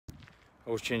I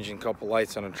was changing a couple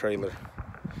lights on a trailer.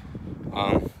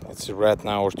 It's a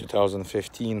Ratnauer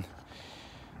 2015.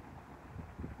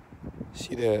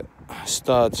 See the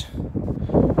studs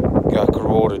got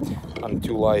corroded on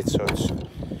 2 lights, so it's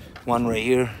one right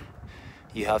here.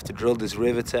 You have to drill these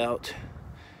rivets out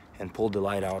and pull the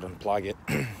light out and plug it.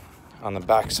 On the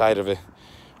back side of it,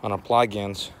 on the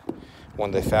plug-ins,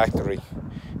 when the factory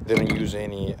didn't use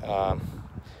any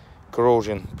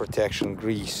corrosion protection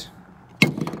grease.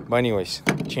 But anyways,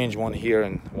 change one here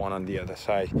and one on the other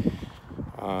side.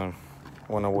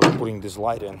 When I was putting this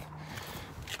light in,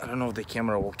 I don't know if the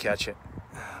camera will catch it.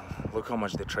 Look how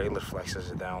much the trailer flexes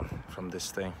it down from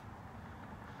this thing.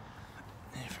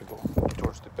 If I go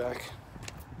towards the back,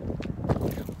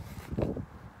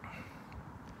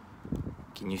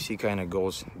 can you see kind of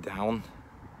goes down?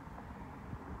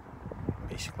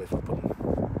 Basically, if I put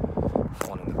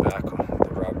one in the back,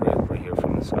 the rod right here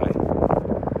from the side,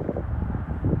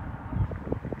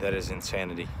 that is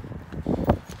insanity.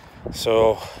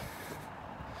 So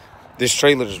this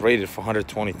trailer is rated for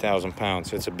 120,000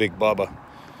 pounds. It's a big bubba.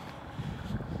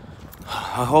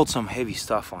 I hold some heavy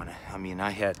stuff on it. I mean,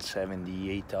 I had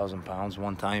 78,000 pounds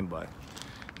one time, but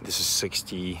this is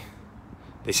 60.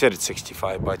 They said it's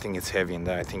 65, but I think it's heavy in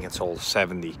that. I think it's all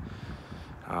 70,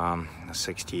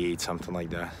 68, something like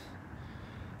that.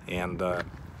 And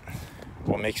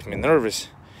what makes me nervous,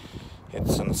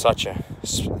 it's in such a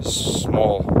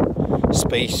small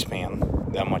space span,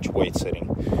 that much weight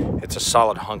sitting. It's a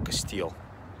solid hunk of steel,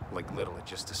 like literally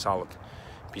just a solid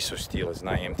piece of steel. It's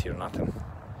not empty or nothing.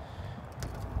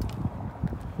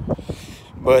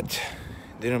 But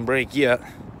didn't break yet.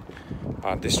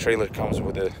 This trailer comes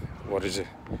with a,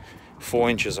 4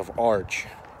 inches of arch.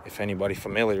 If anybody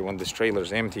familiar, when this trailer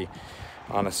is empty,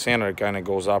 on the center it kind of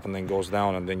goes up and then goes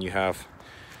down, and then you have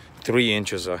 3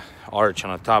 inches of arch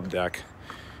on a top deck.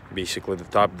 Basically the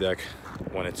top deck,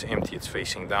 when it's empty, it's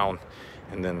facing down,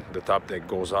 and then the top deck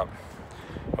goes up.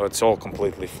 Oh, it's all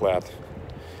completely flat.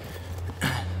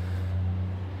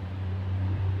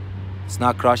 It's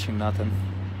not crushing nothing.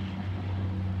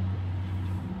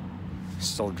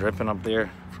 Still dripping up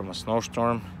there from a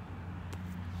snowstorm.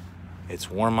 It's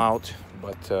warm out,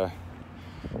 but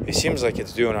it seems like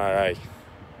it's doing all right.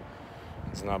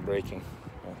 It's not breaking.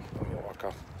 Oh, let me walk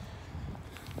up.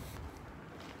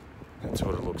 That's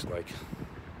what it looks like.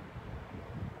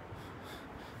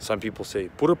 Some people say,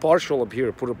 put a partial up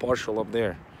here, put a partial up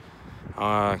there.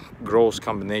 Gross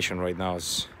combination right now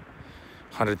is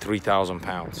 103,000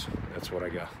 pounds. That's what I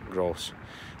got, gross.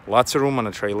 Lots of room on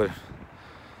the trailer.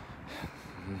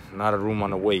 Not a room on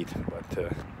the weight, but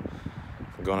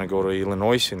we're gonna go to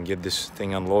Illinois and get this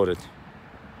thing unloaded.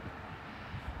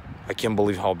 I can't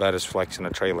believe how bad it's flexing the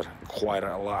trailer. Quite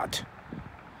a lot.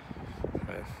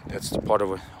 That's the part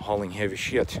of it, hauling heavy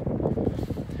shit.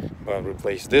 But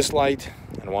replace this light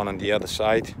and one on the other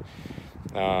side.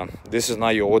 This is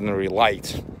not your ordinary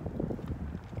light.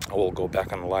 I will go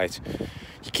back on the lights.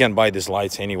 You can't buy these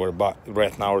lights anywhere but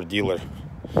Ratnauer dealer.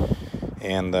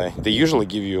 And they usually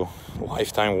give you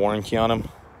lifetime warranty on them.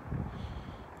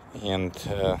 And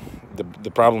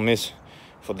the problem is,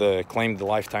 for the claim the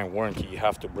lifetime warranty, you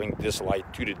have to bring this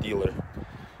light to the dealer,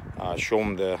 show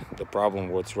them the problem,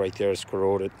 what's right there is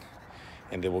corroded,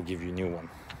 and they will give you a new one.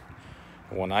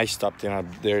 When I stopped in up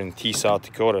there in T, South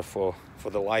Dakota for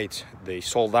the lights, they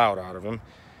sold out of them,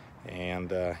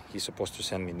 and he's supposed to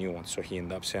send me a new one, so he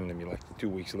ended up sending me like 2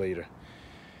 weeks later.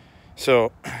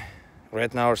 So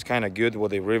Ratnauer is kind of good.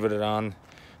 What they riveted on,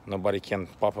 nobody can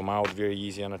pop them out very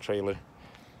easy on a trailer.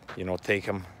 You know, take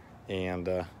them,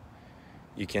 and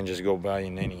you can just go buy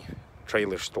in any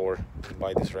trailer store and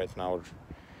buy this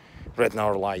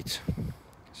Ratnauer lights.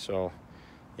 So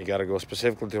you got to go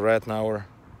specifically to Ratnauer,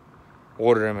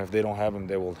 order them. If they don't have them,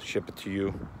 they will ship it to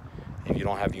you. If you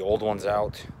don't have the old ones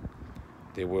out,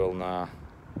 they will not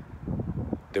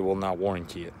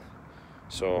warranty it.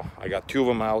 So I got 2 of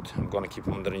them out. I'm gonna keep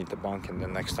them underneath the bunk, and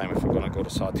then next time if we're gonna go to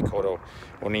South Dakota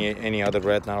or any other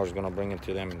Ratnauer is gonna bring it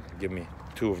to them and give me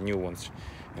 2 of new ones,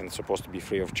 and it's supposed to be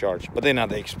free of charge. But they're not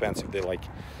that expensive. They're like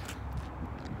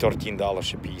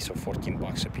 $13 a piece or 14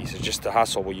 bucks a piece. It's just a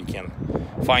hassle where you can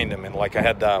find them. And like I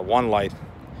had that one light.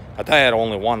 I thought I had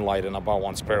only one light and I bought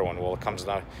one spare one. Well, it comes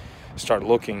down, start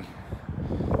looking,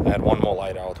 I had one more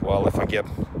light out. Well, if I get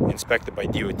inspected by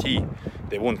DOT,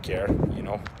 they wouldn't care, you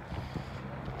know.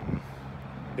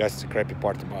 That's the crappy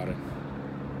part about it.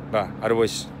 But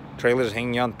otherwise, trailer's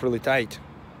hanging on pretty tight.